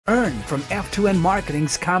Earn from F2N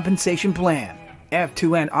Marketing's compensation plan.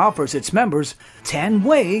 F2N offers its members 10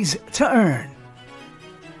 ways to earn.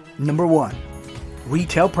 Number 1.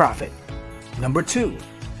 Retail profit. Number 2.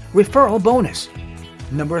 Referral bonus.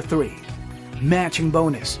 Number 3. Matching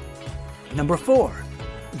bonus. Number 4.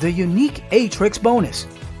 The unique Atrix bonus.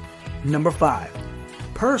 Number 5.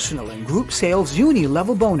 Personal and group sales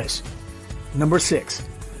uni-level bonus. Number 6.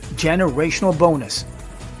 Generational bonus.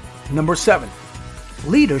 Number 7.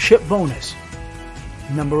 Leadership bonus.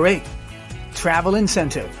 Number 8. Travel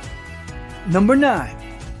incentive. Number 9.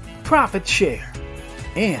 Profit share.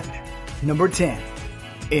 And number 10.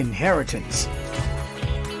 Inheritance.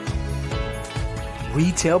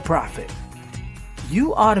 Retail profit.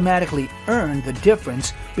 You automatically earn the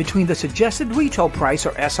difference between the suggested retail price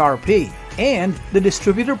or SRP and the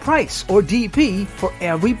distributor price or DP for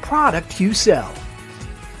every product you sell.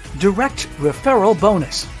 Direct referral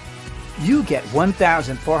bonus. You get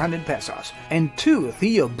 1,400 pesos and 2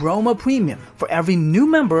 Theobroma Premium for every new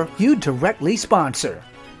member you directly sponsor.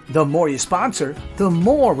 The more you sponsor, the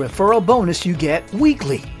more referral bonus you get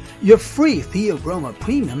weekly. Your free Theobroma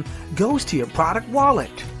Premium goes to your product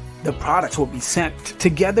wallet. The products will be sent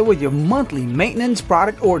together with your monthly maintenance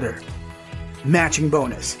product order. Matching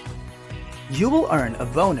bonus. You will earn a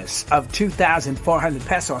bonus of 2,400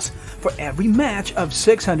 pesos for every match of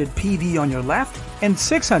 600 PV on your left and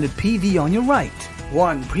 600 PV on your right.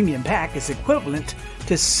 One premium pack is equivalent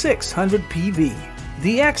to 600 PV.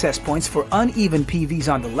 The access points for uneven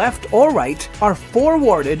PVs on the left or right are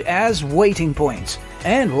forwarded as waiting points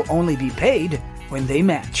and will only be paid when they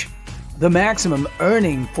match. The maximum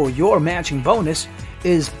earning for your matching bonus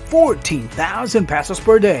is 14,000 pesos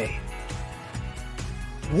per day.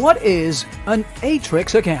 What is an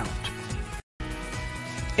Atrix account?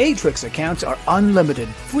 Atrix accounts are unlimited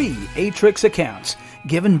free Atrix accounts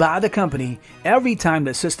given by the company every time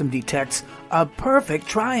the system detects a perfect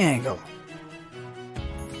triangle.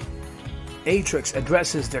 Atrix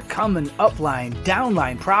addresses the common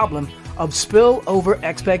upline-downline problem of spillover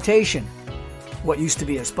expectation. What used to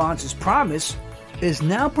be a sponsor's promise is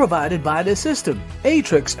now provided by the system.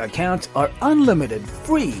 Atrix accounts are unlimited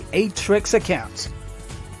free Atrix accounts.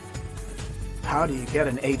 How do you get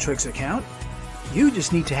an Atrix account? You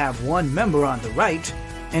just need to have one member on the right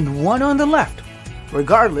and one on the left,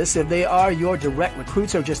 regardless if they are your direct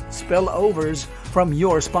recruits or just spillovers from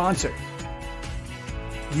your sponsor.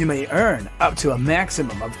 You may earn up to a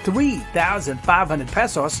maximum of 3,500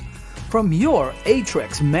 pesos from your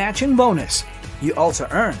Atrix matching bonus. You also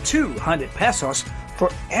earn 200 pesos for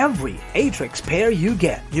every Atrix pair you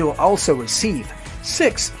get. You will also receive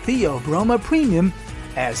 6 Theobroma Premium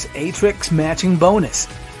as Atrix matching bonus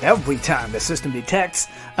every time the system detects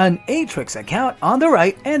an Atrix account on the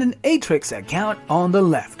right and an Atrix account on the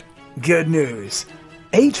left. Good news!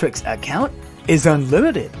 Atrix account is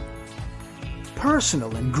unlimited.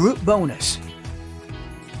 Personal and group bonus.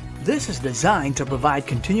 This is designed to provide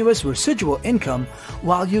continuous residual income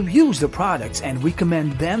while you use the products and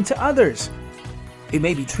recommend them to others. It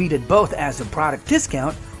may be treated both as a product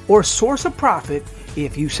discount or source of profit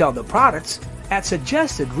if you sell the products at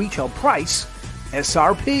suggested retail price,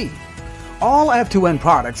 SRP. All F2N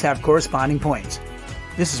products have corresponding points.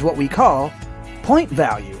 This is what we call point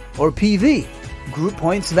value, or PV, group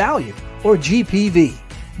points value, or GPV.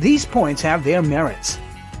 These points have their merits.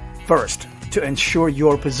 First, to ensure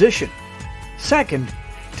your position. Second,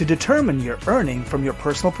 to determine your earning from your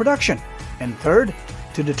personal production. And third,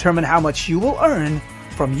 to determine how much you will earn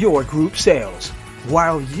from your group sales.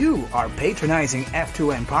 While you are patronizing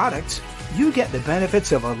F2N products, you get the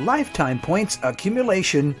benefits of a lifetime points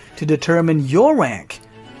accumulation to determine your rank,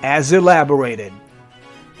 as elaborated.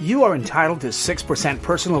 You are entitled to 6%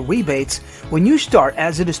 personal rebates when you start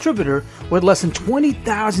as a distributor with less than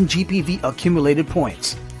 20,000 GPV accumulated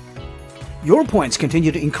points. Your points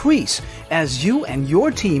continue to increase as you and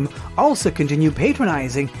your team also continue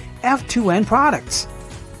patronizing F2N products.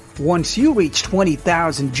 Once you reach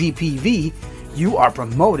 20,000 GPV, you are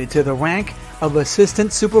promoted to the rank of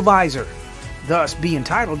Assistant Supervisor, thus be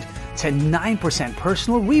entitled to 9%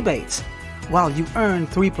 personal rebates, while you earn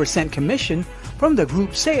 3% commission from the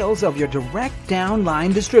group sales of your direct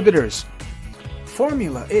downline distributors.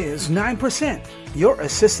 Formula is 9%, your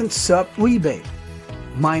Assistant Sub rebate,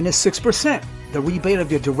 minus 6%, the rebate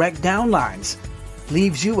of your direct downlines,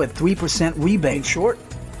 leaves you at 3% rebate. In short,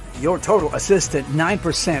 your total Assistant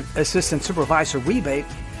 9% Assistant Supervisor rebate,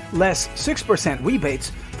 less 6%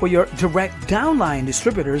 rebates for your direct downline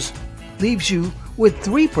distributors, leaves you with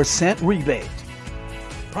 3% rebate.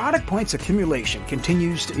 Product points accumulation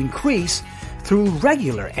continues to increase through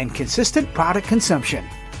regular and consistent product consumption.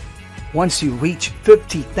 Once you reach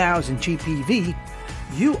 50,000 GPV,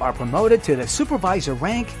 you are promoted to the supervisor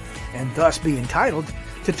rank and thus be entitled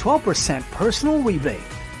to 12% personal rebate.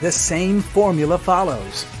 The same formula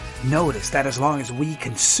follows. Notice that as long as we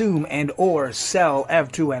consume and or sell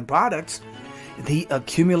F2N products, the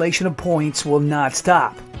accumulation of points will not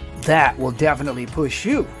stop. That will definitely push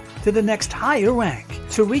you to the next higher rank.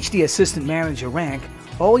 To reach the assistant manager rank,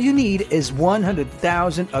 all you need is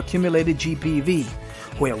 100,000 accumulated GPV,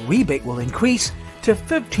 where rebate will increase to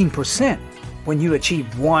 15%. When you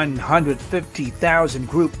achieve 150,000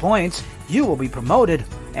 group points, you will be promoted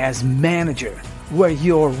as manager, where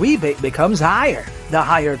your rebate becomes higher. The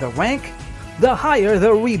higher the rank, the higher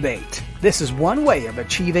the rebate. This is one way of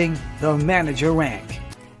achieving the manager rank.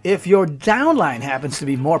 If your downline happens to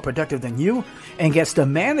be more productive than you and gets the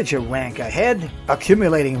manager rank ahead,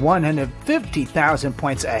 accumulating 150,000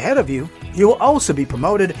 points ahead of you, you will also be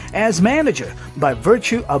promoted as manager by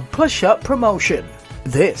virtue of push-up promotion.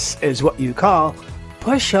 This is what you call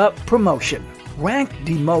push-up promotion. Rank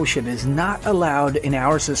demotion is not allowed in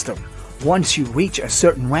our system. Once you reach a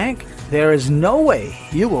certain rank, there is no way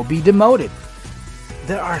you will be demoted.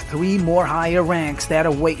 There are 3 more higher ranks that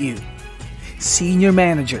await you: senior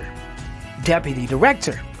manager, deputy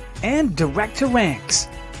director, and director ranks.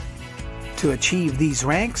 To achieve these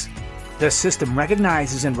ranks, the system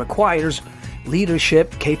recognizes and requires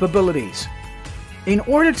leadership capabilities. In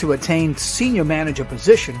order to attain senior manager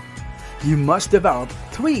position, you must develop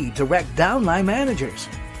 3 direct downline managers.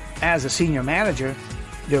 As a senior manager,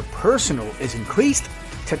 your personal is increased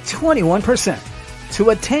to 21%.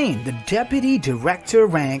 To attain the deputy director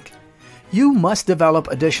rank, you must develop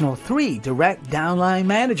additional 3 direct downline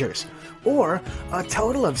managers, or a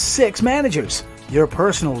total of 6 managers. Your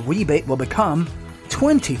personal rebate will become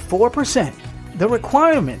 24%. The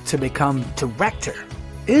requirement to become director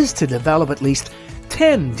is to develop at least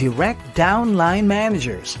 10 direct downline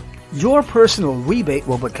managers. Your personal rebate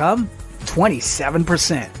will become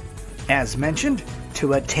 27%. As mentioned,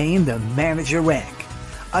 to attain the manager rank,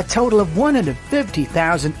 a total of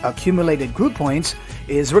 150,000 accumulated group points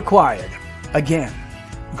is required. Again,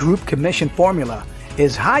 group commission formula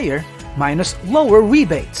is higher minus lower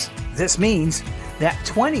rebates. This means that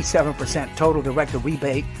 27% total director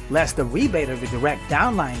rebate less the rebate of the direct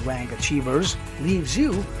downline rank achievers leaves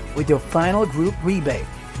you with your final group rebate.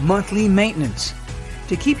 Monthly maintenance.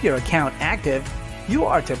 To keep your account active, you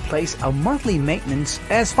are to place a monthly maintenance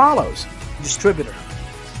as follows. Distributor,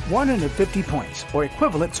 150 points, or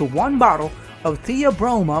equivalent to 1 bottle of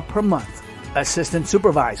theobroma per month. Assistant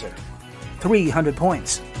supervisor, 300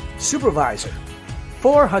 points. Supervisor,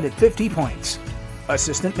 450 points.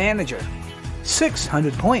 Assistant manager,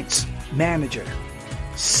 600 points. Manager,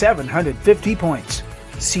 750 points.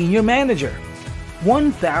 Senior manager,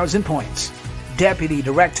 1,000 points. Deputy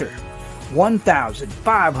director,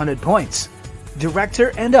 1,500 points.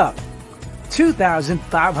 Director and up,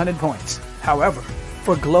 2,500 points. However,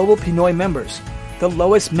 for Global Pinoy members, the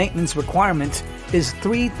lowest maintenance requirement is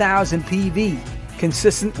 3,000 PV,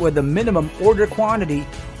 consistent with the minimum order quantity,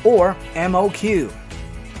 or MOQ.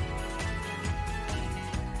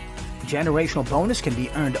 Generational bonus can be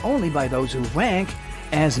earned only by those who rank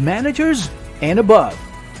as managers and above.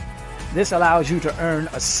 This allows you to earn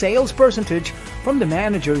a sales percentage from the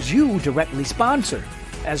managers you directly sponsor,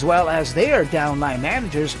 as well as their downline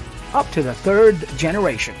managers up to the 3rd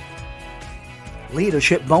generation.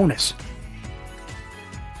 Leadership bonus.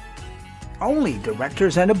 Only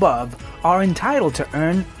directors and above are entitled to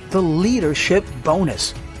earn the leadership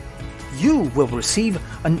bonus. You will receive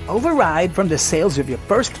an override from the sales of your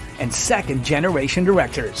 1st and 2nd generation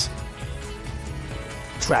directors.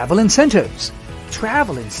 Travel incentives.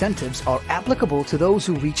 Travel incentives are applicable to those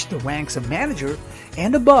who reach the ranks of manager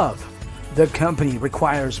and above. The company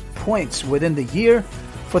requires points within the year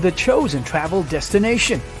for the chosen travel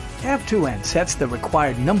destination. F2N sets the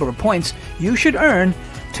required number of points you should earn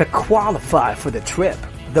to qualify for the trip.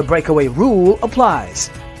 The breakaway rule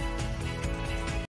applies.